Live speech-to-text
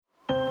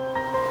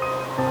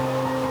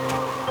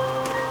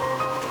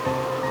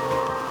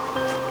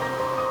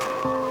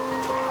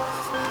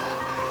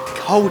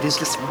cold is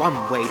just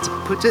one way to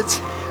put it.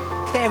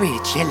 Very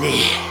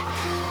chilly.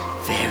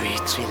 Very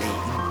chilly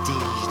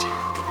indeed.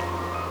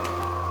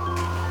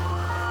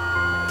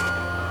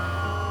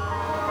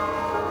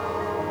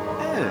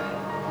 Oh.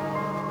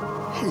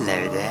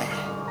 Hello there.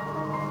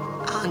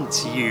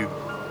 Aren't you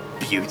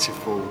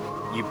beautiful,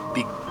 you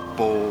big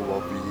ball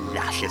of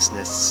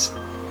lusciousness?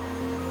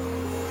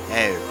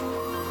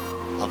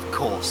 Oh, of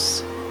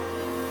course.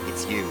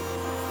 It's you.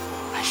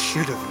 I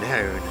should have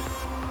known.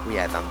 We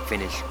have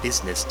unfinished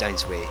business,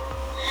 don't we?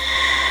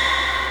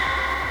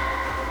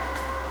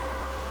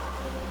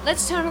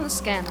 Let's turn on the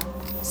scanner,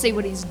 see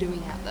what he's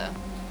doing out there.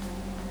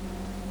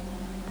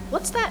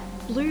 What's that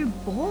blue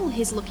ball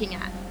he's looking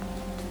at?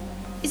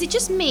 Is it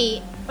just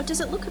me, or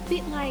does it look a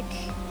bit like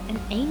an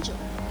angel?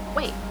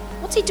 Wait,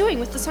 what's he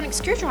doing with the sonic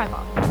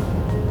screwdriver?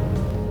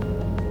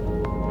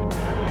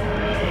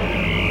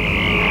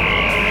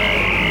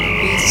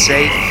 Be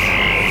safe,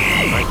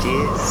 my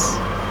dears.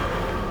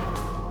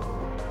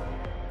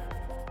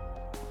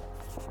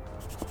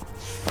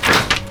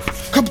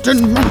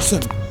 Captain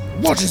Manson,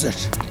 what is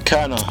it?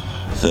 Colonel,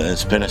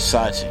 there's been a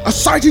sighting. A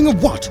sighting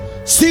of what?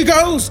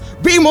 Seagulls?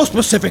 Be more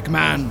specific,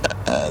 man.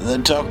 The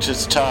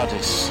Doctor's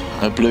TARDIS,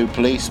 a blue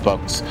police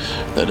box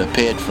that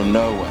appeared from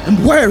nowhere.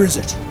 And where is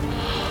it?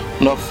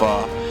 Not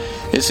far.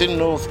 It's in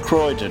North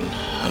Croydon,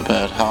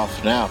 about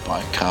half an hour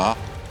by car.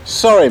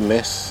 Sorry,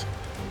 miss.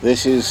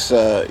 This is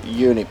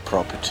unit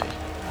property.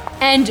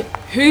 And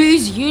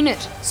whose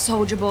unit,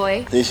 soldier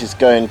boy? This is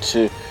going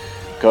to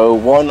go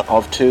one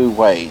of two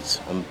ways,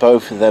 and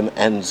both of them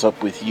ends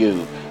up with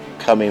you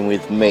coming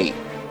with me.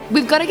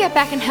 We've got to get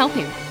back and help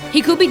him.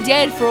 He could be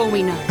dead for all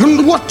we know.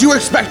 And what do you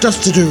expect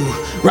us to do?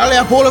 Rally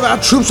up all of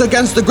our troops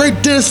against the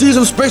great dynasties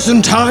of space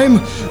and time?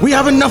 We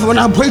have enough on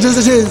our plate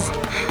as it is.